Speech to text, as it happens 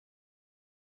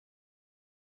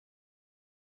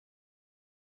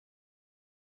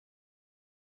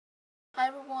Hi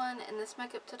everyone, in this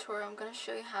makeup tutorial I'm going to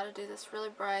show you how to do this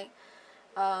really bright,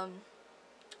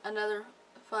 another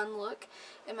fun look.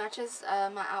 It matches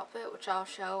my outfit, which I'll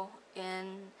show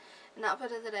in an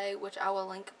outfit of the day, which I will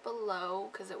link below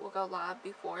because it will go live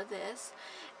before this.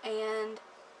 And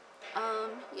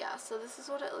yeah, so this is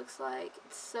what it looks like.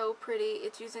 It's so pretty.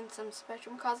 It's using some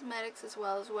Spectrum Cosmetics as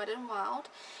well as Wet n Wild.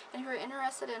 And if you're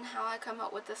interested in how I come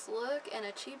up with this look and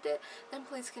achieved it, then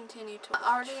please continue to watch.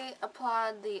 I already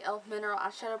applied the e.l.f. Mineral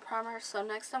Eyeshadow Primer, so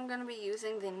next I'm going to be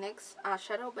using the NYX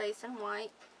Eyeshadow Base in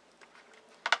White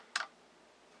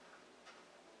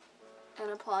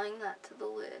and applying that to the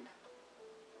lid.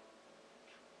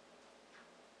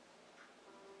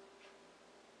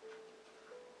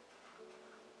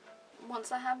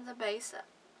 Once I have the base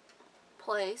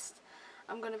placed,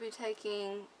 I'm going to be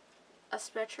taking a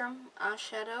Spectrum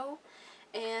eyeshadow,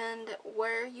 and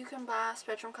where you can buy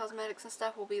Spectrum Cosmetics and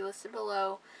stuff will be listed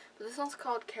below, but this one's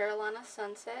called Carolina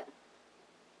Sunset.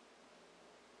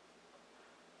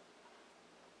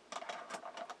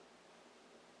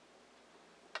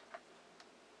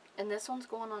 And this one's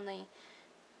going on the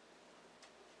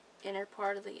inner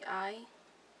part of the eye.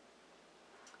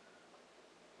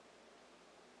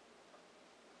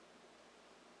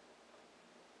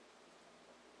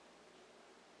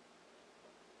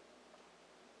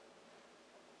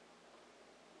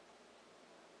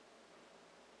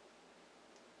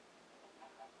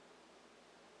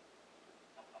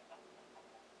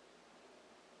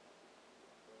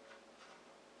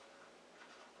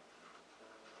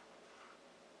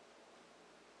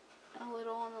 A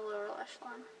little on the lower lash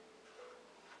line.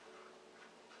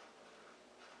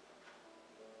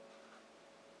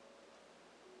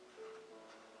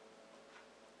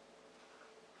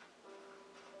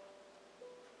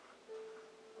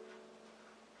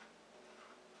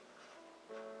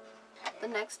 The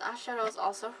next eyeshadow is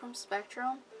also from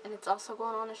Spectrum, and it's also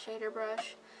going on a shader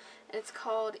brush. It's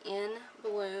called In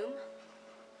Bloom.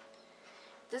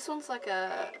 This one's like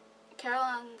a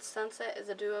Carolina Sunset is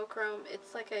a duochrome.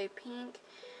 It's like a pink,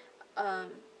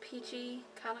 peachy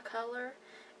kind of color,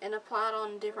 and applied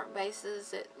on different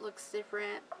bases it looks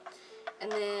different.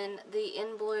 And then the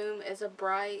In Bloom is a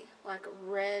bright, like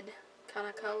red kind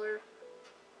of color,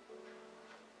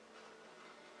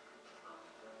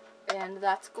 and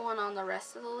that's going on the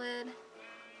rest of the lid.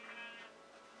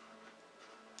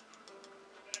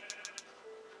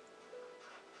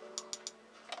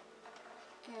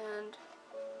 And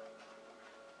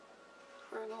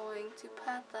we're going to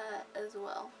pat that as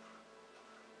well.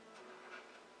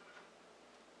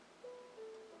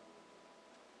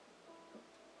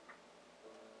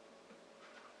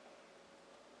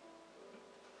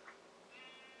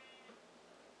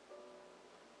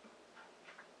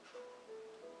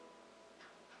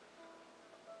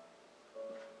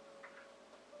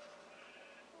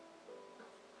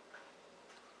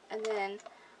 And then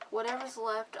whatever's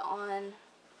left on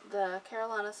the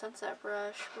Carolina Sunset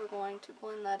brush, we're going to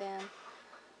blend that in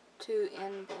to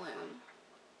In Bloom.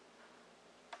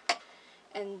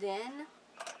 And then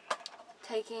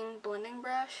taking blending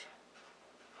brush,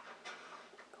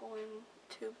 going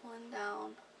to blend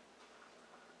down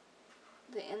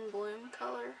the In Bloom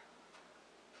color.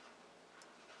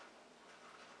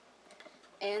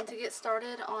 And to get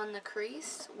started on the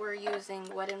crease, we're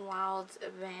using Wet n Wild's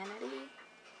Vanity.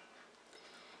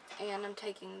 And I'm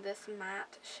taking this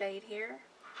matte shade here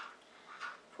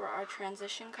for our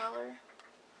transition color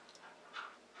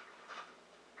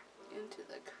into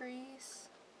the crease.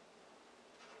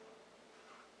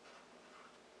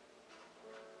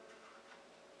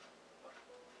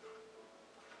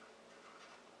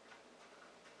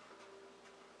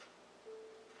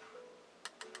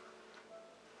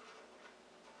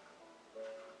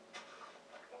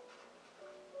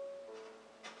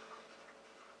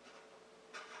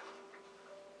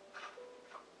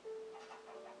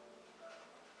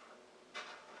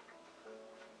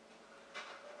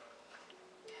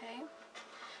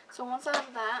 So once I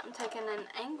have that, I'm taking an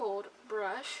angled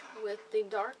brush with the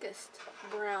darkest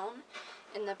brown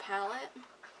in the palette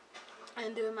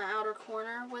and doing my outer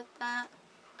corner with that.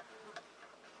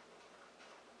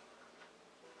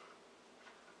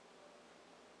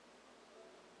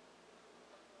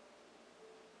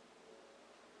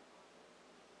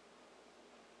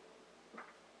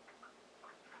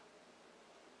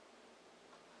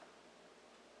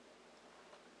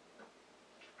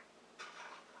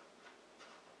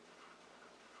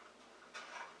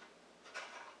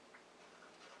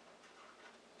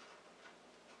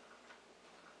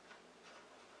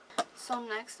 So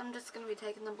next I'm just going to be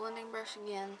taking the blending brush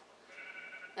again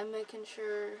and making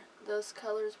sure those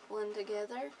colors blend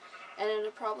together. And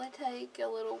it'll probably take a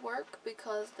little work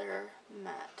because they're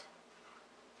matte.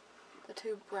 The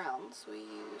two browns we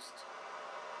used.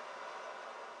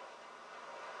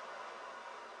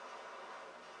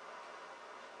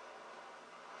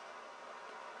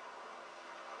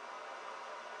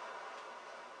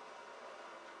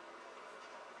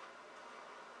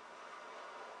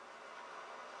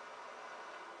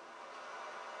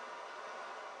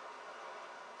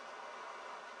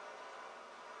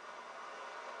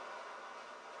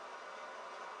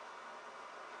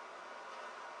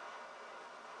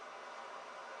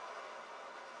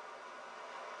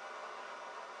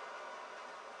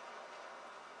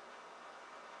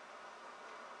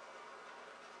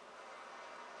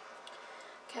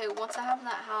 Okay, once I have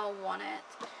that how I want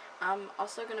it, I'm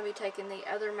also going to be taking the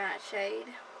other matte shade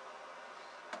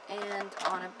and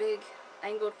on a big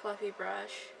angled fluffy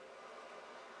brush,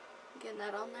 getting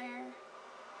that on there,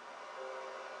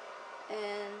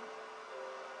 and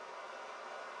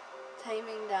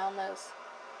taming down those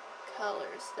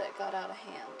colors that got out of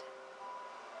hand.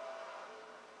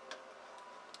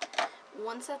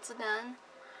 Once that's done,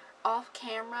 off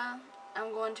camera,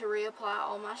 I'm going to reapply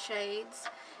all my shades,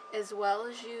 as well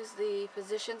as use the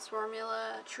Physicians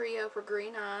Formula Trio for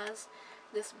green eyes,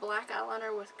 this black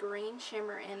eyeliner with green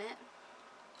shimmer in it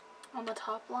on the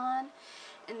top line,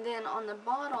 and then on the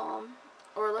bottom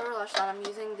or lower lash line I'm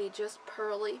using the Just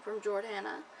Pearly from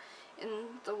Jordana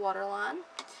in the waterline,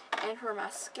 and for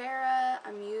mascara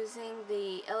I'm using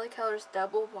the lacolors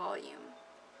Double Volume.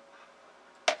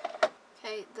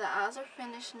 Okay, the eyes are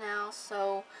finished now,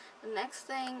 so the next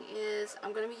thing is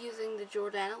I'm going to be using the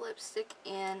Jordana lipstick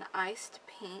in Iced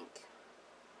Pink.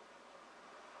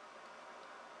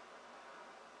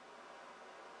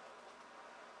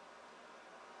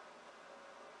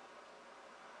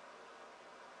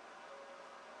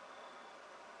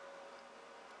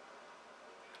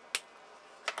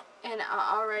 And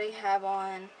I already have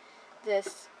on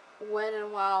this Wet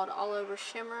n Wild All Over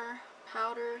Shimmer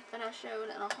powder that I showed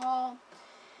in a haul.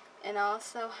 And I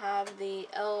also have the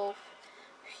e.l.f.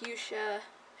 Fuschia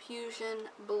Fusion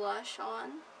blush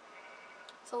on.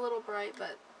 It's a little bright,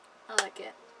 but I like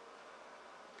it.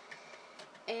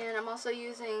 And I'm also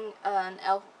using an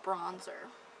e.l.f.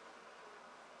 bronzer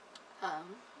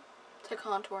to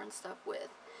contour and stuff with.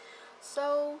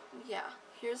 So, yeah,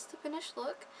 here's the finished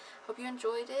look. Hope you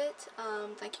enjoyed it.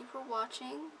 Thank you for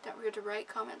watching. Don't forget to rate,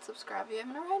 comment, subscribe if you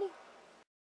haven't already.